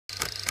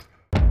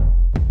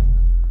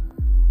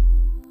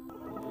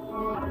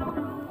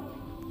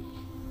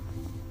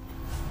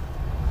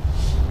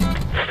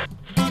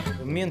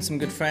me and some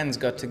good friends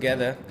got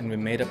together and we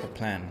made up a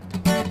plan.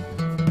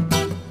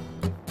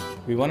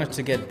 We wanted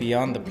to get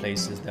beyond the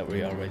places that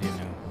we already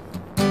knew.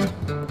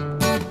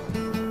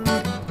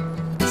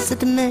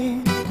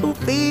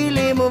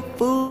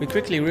 We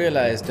quickly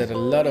realized that a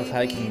lot of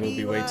hiking will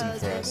be waiting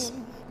for us.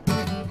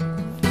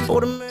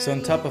 So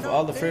on top of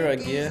all the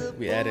freeride gear,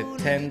 we added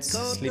tents,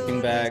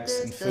 sleeping bags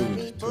and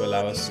food to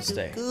allow us to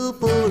stay.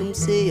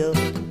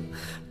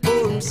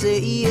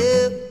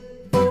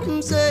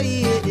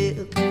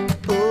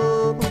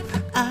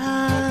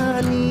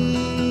 I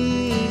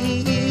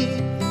need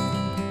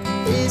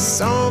is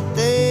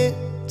something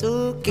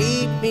to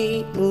keep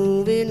me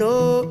moving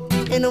on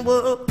in a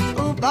world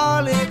of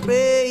violent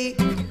rage.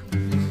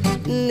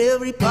 And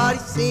everybody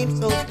seems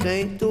so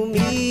strange to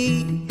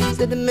me.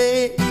 Said the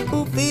man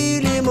who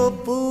feel him a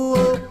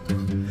fool,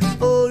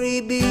 or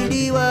he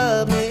believe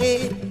a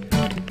man.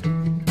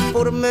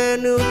 For the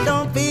man who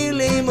don't feel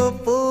him a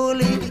fool,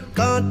 he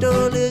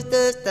control his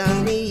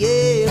destiny,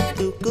 yeah.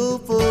 Too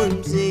good for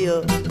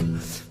himself,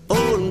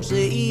 for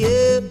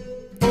himself,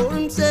 for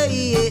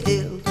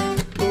himself.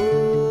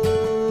 Oh,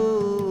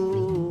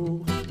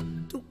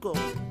 too cold.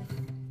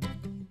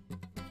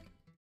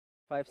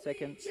 5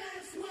 seconds.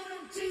 Just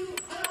want to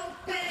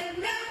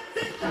open up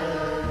the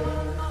door.